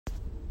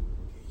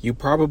You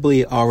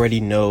probably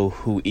already know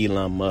who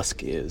Elon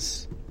Musk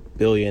is.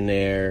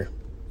 Billionaire,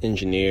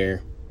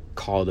 engineer,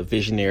 called a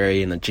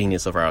visionary and a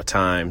genius of our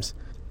times.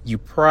 You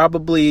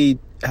probably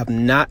have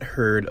not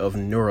heard of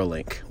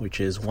Neuralink,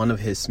 which is one of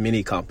his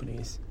many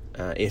companies.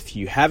 If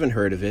you haven't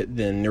heard of it,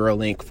 then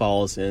Neuralink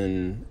falls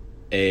in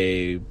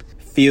a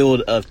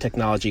field of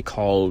technology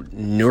called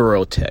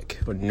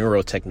neurotech or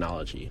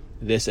neurotechnology.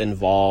 This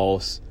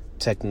involves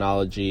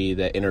technology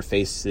that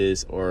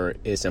interfaces or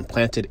is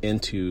implanted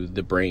into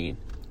the brain.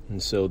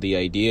 And so the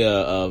idea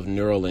of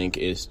Neuralink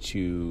is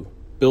to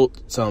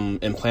build some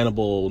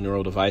implantable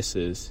neural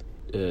devices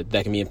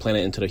that can be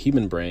implanted into the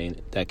human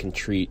brain that can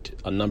treat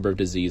a number of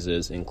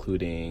diseases,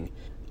 including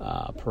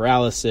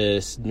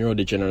paralysis,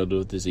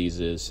 neurodegenerative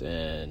diseases,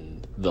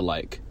 and the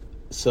like.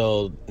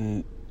 So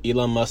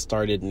Elon Musk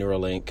started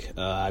Neuralink,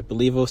 I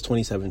believe it was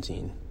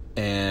 2017,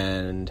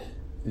 and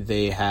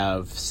they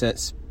have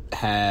since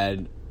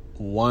had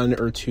one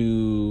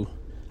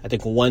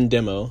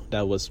demo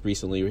that was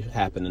recently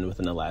happening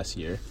within the last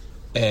year,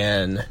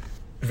 and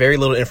very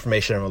little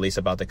information released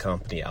about the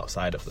company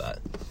outside of that.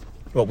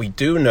 What we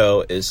do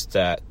know is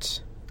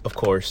that, of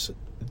course,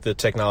 the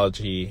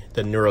technology,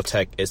 the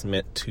neurotech, is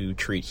meant to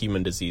treat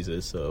human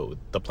diseases, so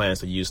the plan is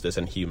to use this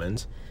in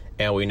humans,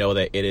 and we know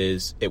that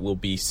it will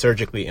be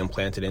surgically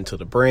implanted into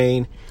the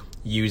brain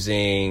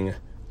using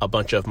a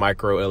bunch of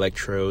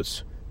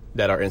microelectrodes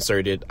that are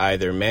inserted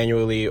either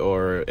manually,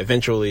 or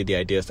eventually the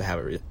idea is to have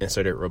it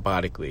inserted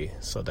robotically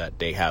so that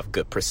they have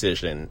good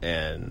precision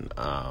and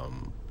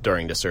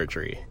during the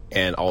surgery,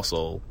 and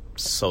also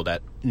so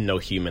that no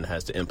human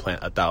has to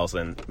implant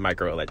 1,000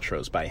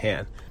 microelectrodes by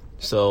hand.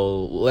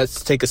 So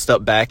let's take a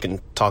step back and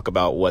talk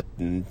about what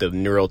the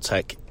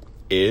neurotech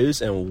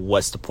is and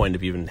what's the point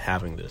of even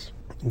having this.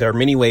 There are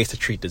many ways to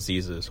treat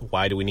diseases.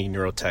 Why do we need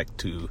neurotech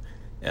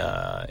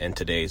in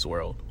today's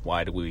world?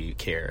 Why do we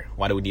care?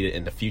 Why do we need it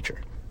in the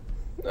future?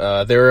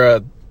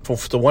 The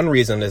one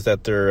reason is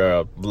that there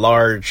are a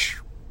large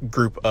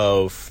group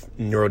of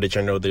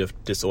neurodegenerative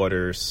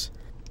disorders,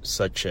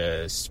 such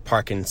as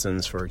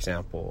Parkinson's, for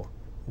example,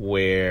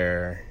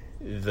 where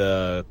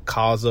the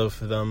cause of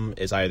them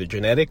is either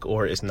genetic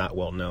or is not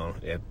well known.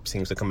 It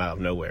seems to come out of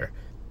nowhere.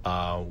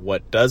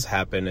 What does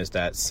happen is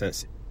that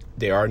since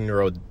they are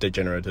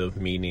neurodegenerative,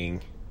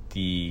 meaning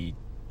the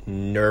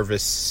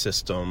nervous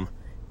system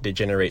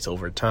degenerates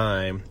over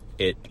time,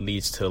 it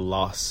leads to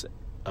loss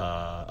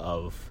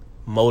of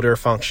motor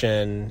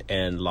function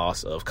and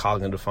loss of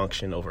cognitive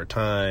function over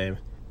time,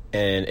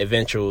 and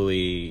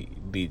eventually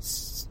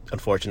leads,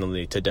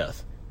 unfortunately, to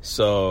death.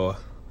 So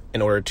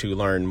in order to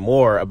learn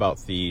more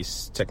about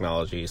these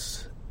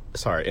diseases,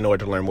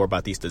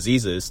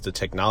 the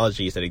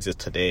technologies that exist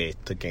today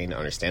to gain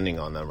understanding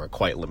on them are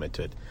quite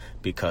limited,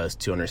 because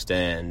to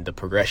understand the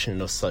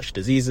progression of such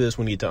diseases,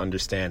 we need to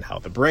understand how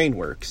the brain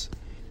works.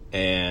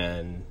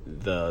 And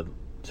the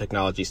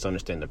technologies to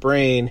understand the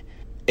brain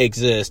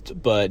exist,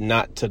 but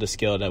not to the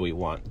scale that we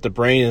want. The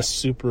brain is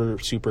super,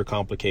 super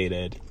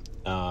complicated.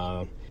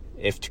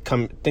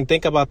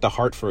 Think about the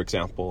heart, for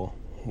example.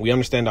 We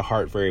understand the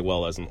heart very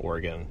well as an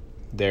organ.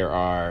 There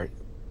are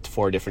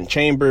 4 different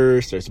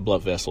chambers. There's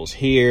blood vessels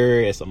here.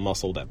 It's a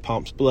muscle that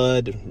pumps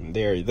blood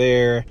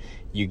there.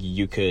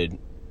 You could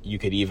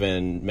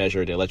even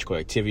measure the electrical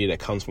activity that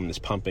comes from this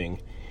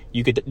pumping.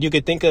 You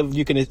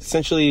can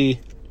essentially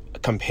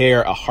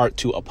compare a heart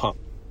to a pump.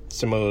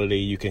 Similarly,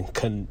 you could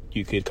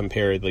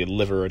compare the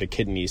liver or the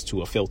kidneys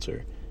to a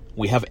filter.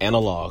 We have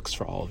analogs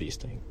for all of these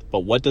things.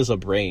 But what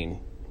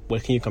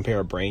can you compare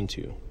a brain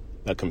to?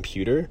 A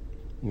computer?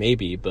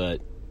 Maybe,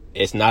 but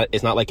it's not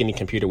like any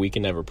computer we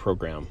can ever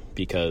program,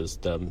 because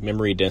the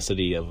memory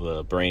density of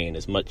the brain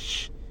is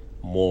much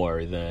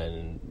more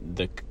than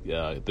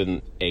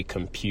a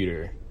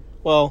computer.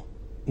 Well,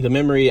 the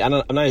memory,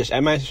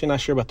 I'm actually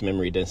not sure about the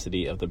memory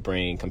density of the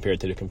brain compared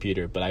to the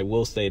computer, but I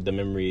will say the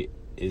memory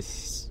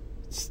is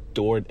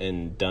stored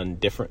and done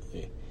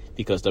differently,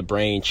 because the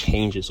brain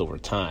changes over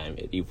time.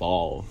 It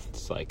evolves.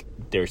 It's like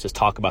there's this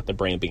talk about the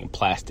brain being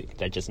plastic.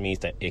 That just means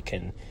that it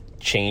can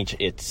change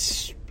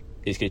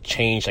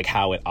like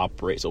how it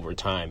operates over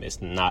time.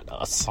 It's not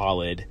a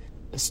solid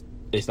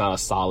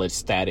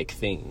static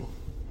thing.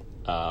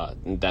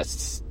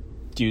 That's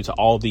due to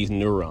all these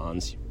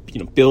neurons,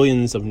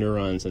 billions of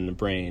neurons in the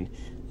brain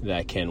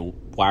that can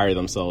wire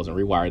themselves and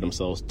rewire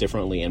themselves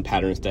differently in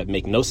patterns that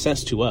make no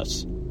sense to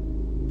us.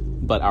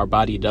 But our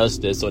body does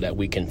this so that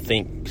we can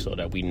think, so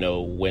that we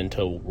know when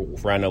to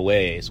run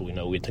away, so we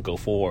know when to go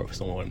forward,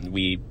 so when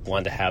we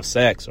want to have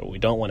sex or we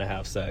don't want to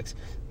have sex,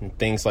 and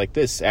things like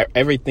this.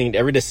 Every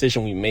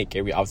decision we make,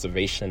 every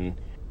observation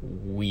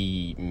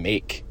we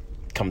make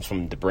comes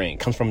from the brain,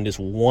 comes from this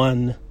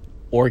one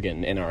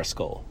organ in our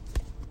skull.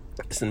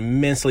 It's an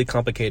immensely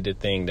complicated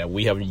thing that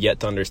we have yet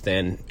to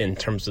understand in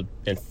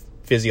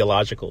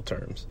physiological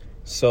terms.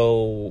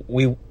 So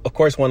we, of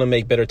course, want to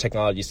make better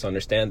technologies to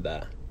understand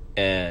that.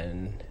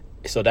 And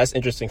so that's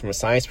interesting from a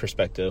science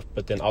perspective,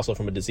 but then also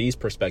from a disease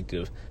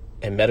perspective,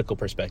 and medical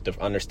perspective,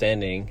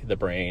 understanding the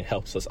brain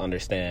helps us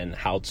understand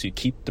how to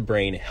keep the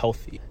brain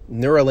healthy.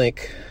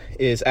 Neuralink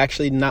is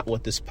actually not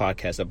what this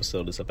podcast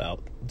episode is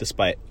about,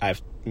 despite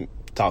I've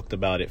talked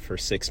about it for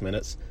 6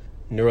 minutes.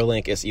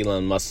 Neuralink is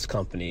Elon Musk's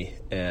company,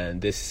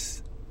 and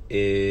this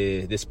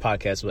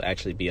podcast will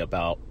actually be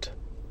about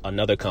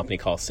another company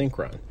called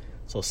Synchron.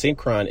 So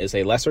Synchron is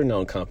a lesser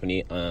known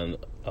company,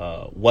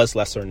 was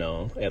lesser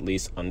known, at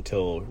least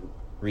until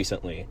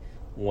recently,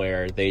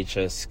 where they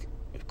just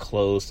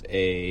closed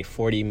a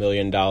 $40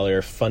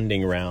 million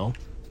funding round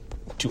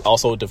to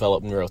also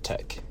develop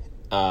neurotech.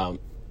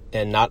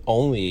 And not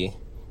only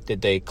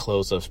did they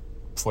close a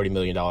 $40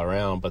 million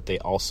round, but they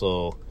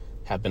also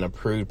have been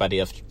approved by the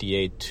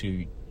FDA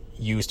to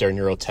use their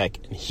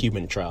neurotech in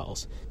human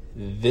trials.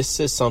 This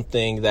is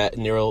something that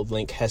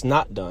Neuralink has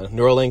not done.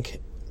 Neuralink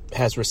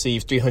has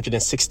received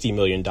 $360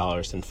 million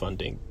in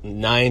funding,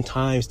 9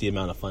 times the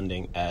amount of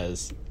funding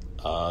as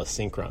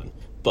Synchron.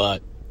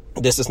 But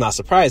this is not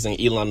surprising.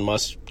 Elon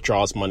Musk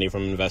draws money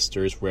from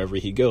investors wherever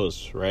he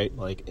goes, right?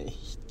 Like,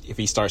 if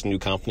he starts a new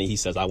company, he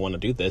says, I want to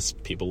do this,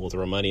 people will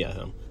throw money at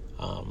him.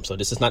 So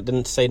this is not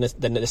to say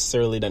that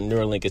necessarily that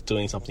Neuralink is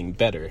doing something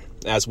better.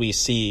 As we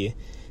see,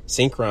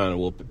 Synchron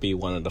will be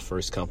one of the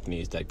first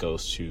companies that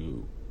goes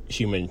to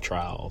human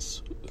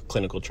trials,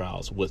 clinical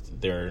trials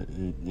with their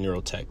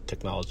neurotech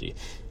technology.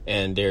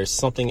 And there's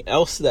something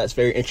else that's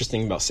very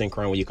interesting about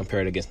Synchron when you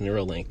compare it against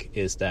Neuralink,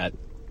 is that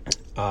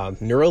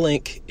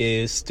Neuralink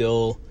is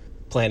still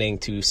planning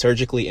to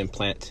surgically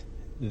implant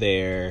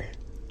their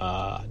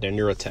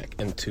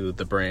neurotech into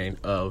the brain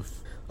of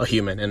a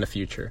human in the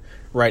future.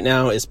 Right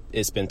now,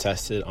 it's been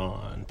tested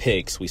on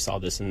pigs. We saw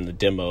this in the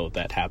demo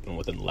that happened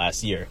within the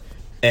last year.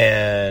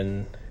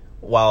 And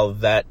while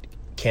that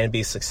can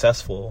be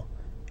successful,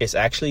 it's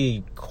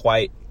actually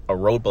quite a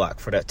roadblock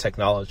for that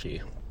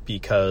technology,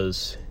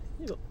 because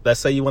let's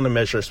say you want to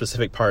measure a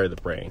specific part of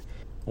the brain.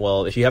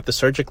 Well, if you have to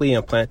surgically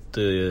implant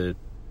the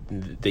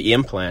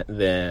implant,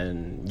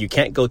 then you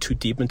can't go too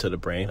deep into the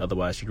brain,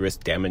 otherwise you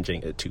risk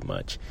damaging it too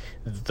much.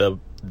 The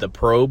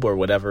probe or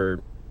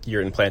whatever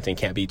you're implanting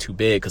can't be too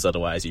big, because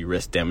otherwise you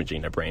risk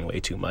damaging the brain way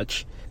too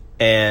much.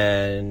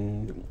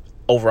 And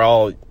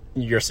overall,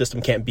 your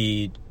system can't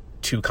be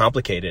too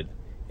complicated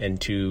and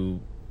too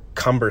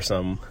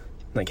cumbersome,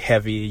 like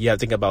heavy. You have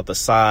to think about the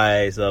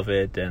size of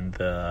it and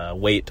the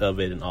weight of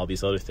it and all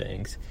these other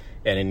things.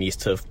 And it needs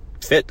to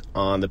fit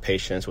on the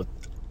patient's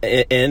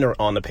in or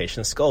on the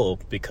patient's skull,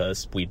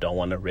 because we don't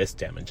want to risk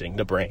damaging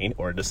the brain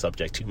or the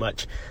subject too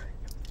much.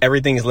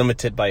 Everything is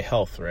limited by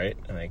health, right?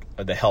 Like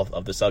the health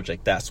of the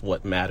subject, that's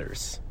what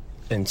matters.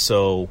 And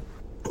so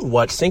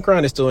what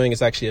Synchron is doing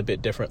is actually a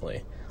bit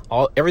differently.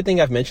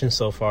 Everything I've mentioned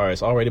so far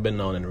has already been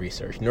known in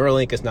research.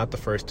 Neuralink is not the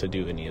first to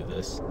do any of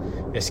this.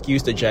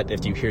 Excuse the jet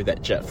if you hear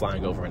that jet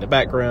flying over in the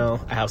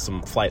background. I have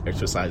some flight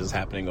exercises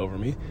happening over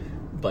me.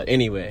 But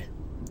anyway,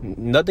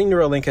 nothing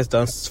Neuralink has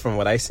done from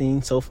what I've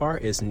seen so far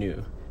is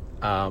new.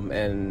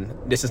 And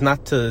this is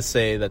not to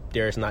say that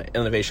there's not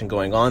innovation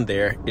going on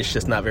there. It's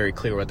just not very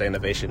clear what the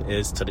innovation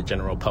is to the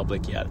general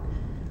public yet.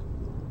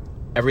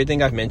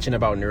 Everything I've mentioned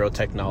about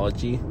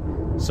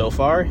neurotechnology so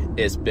far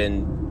has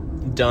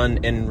been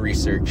done in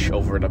research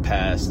over the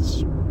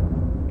past,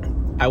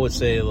 I would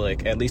say,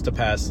 like at least the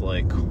past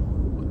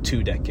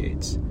 2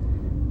 decades.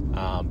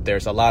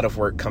 There's a lot of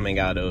work coming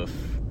out of,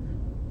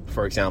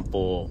 for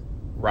example,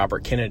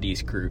 Robert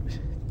Kennedy's group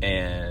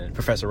and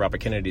Professor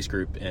Robert Kennedy's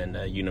group in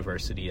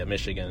University of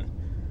Michigan,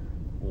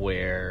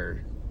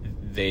 where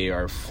they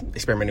are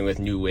experimenting with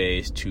new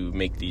ways to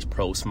make these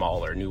probes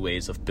smaller, new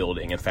ways of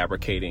building and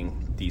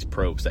fabricating these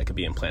probes that could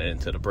be implanted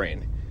into the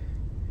brain.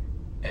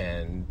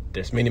 And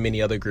there's many,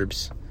 many other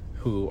groups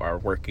who are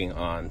working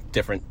on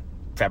different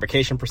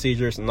fabrication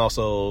procedures and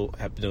also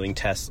have been doing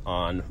tests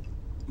on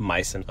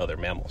mice and other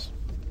mammals.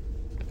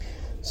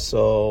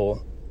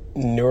 So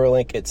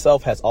Neuralink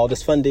itself has all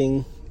this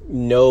funding,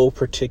 no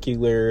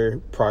particular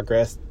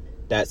progress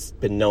that's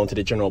been known to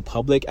the general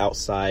public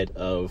outside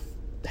of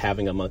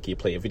having a monkey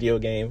play a video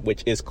game,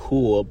 which is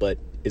cool, but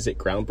is it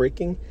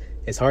groundbreaking?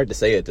 It's hard to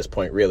say at this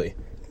point, really.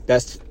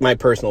 That's my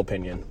personal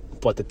opinion.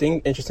 But the thing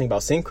interesting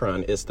about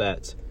Synchron is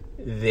that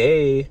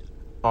they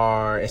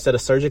are, instead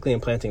of surgically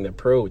implanting the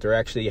probe, they're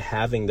actually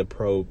having the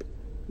probe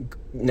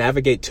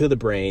navigate to the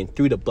brain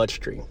through the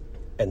bloodstream.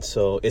 And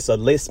so it's a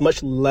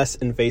much less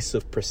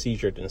invasive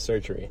procedure than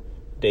surgery.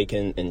 They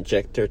can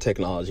inject their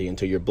technology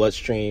into your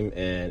bloodstream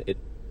and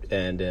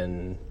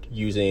then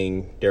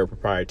using their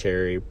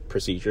proprietary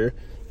procedure,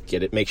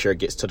 make sure it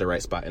gets to the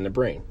right spot in the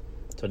brain.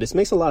 So this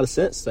makes a lot of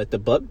sense that the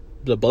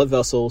blood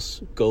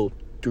vessels go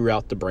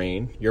throughout the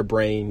brain. Your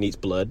brain needs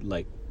blood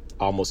like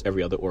almost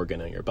every other organ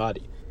in your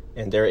body.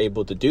 And they're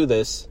able to do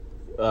this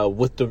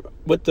with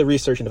the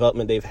research and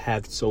development they've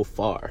had so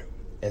far.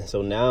 And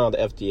so now the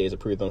FDA has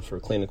approved them for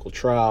clinical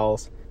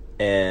trials.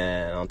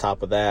 And on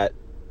top of that,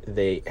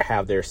 they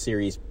have their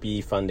Series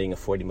B funding of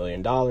 $40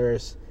 million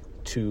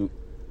to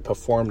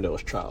perform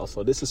those trials.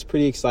 So this is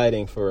pretty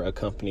exciting for a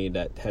company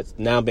that has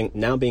now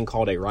being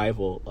called a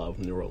rival of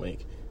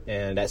Neuralink,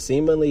 And that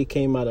seemingly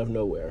came out of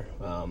nowhere.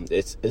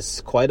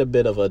 It's quite a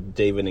bit of a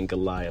David and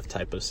Goliath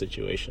type of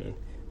situation.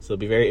 So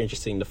it'll be very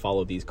interesting to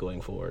follow these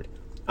going forward.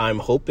 I'm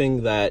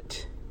hoping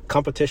that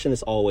competition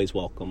is always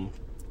welcome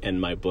in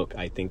my book.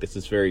 I think this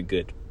is very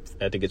good.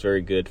 I think it's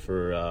very good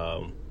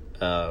for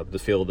the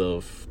field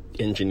of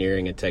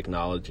engineering and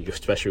technology,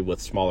 especially with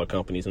smaller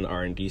companies in the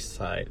R&D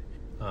side,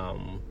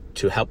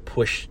 to help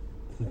push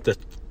the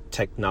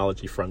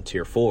technology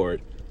frontier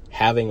forward.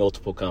 Having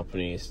multiple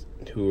companies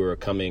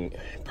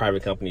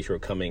private companies who are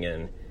coming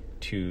in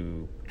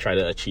to try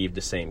to achieve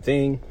the same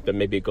thing, but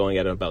maybe going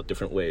at it about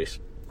different ways.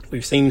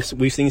 We've seen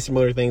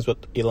similar things with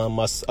Elon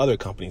Musk's other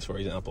companies. For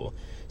example,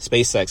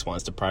 SpaceX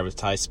wants to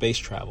privatize space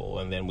travel,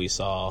 and then we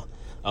saw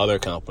other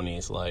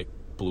companies like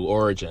Blue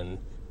Origin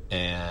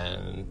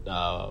and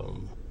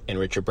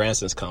Richard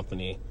Branson's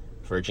company,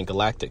 Virgin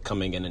Galactic,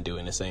 coming in and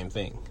doing the same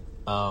thing.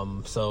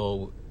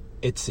 So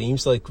it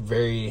seems like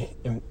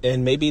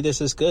and maybe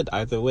this is good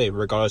either way,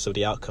 regardless of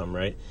the outcome,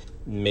 right?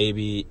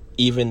 Maybe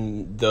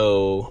even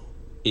though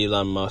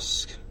Elon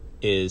Musk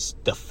is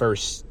the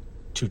first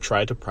to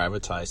try to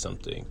privatize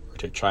something, or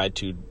to try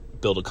to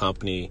build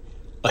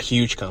a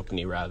huge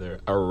company rather,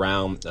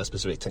 around a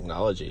specific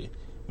technology,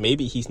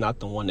 maybe he's not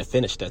the one to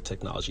finish that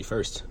technology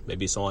first.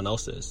 Maybe someone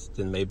else is.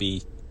 Then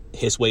maybe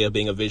his way of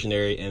being a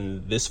visionary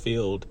in this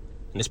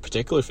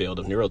particular field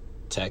of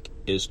neurotech,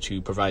 is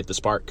to provide the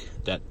spark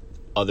that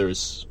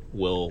others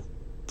will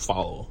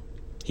follow.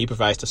 He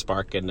provides the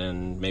spark, and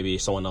then maybe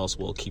someone else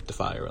will keep the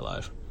fire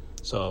alive.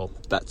 So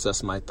that's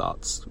just my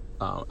thoughts.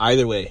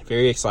 Either way,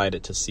 very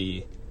excited to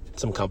see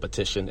some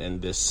competition in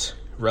this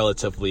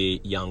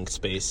relatively young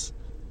space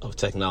of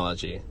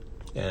technology,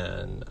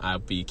 and I'll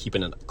be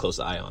keeping a close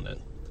eye on it.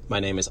 My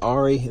name is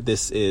Ari,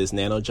 this is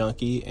Nano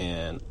Junkie,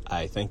 and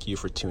I thank you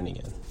for tuning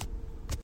in.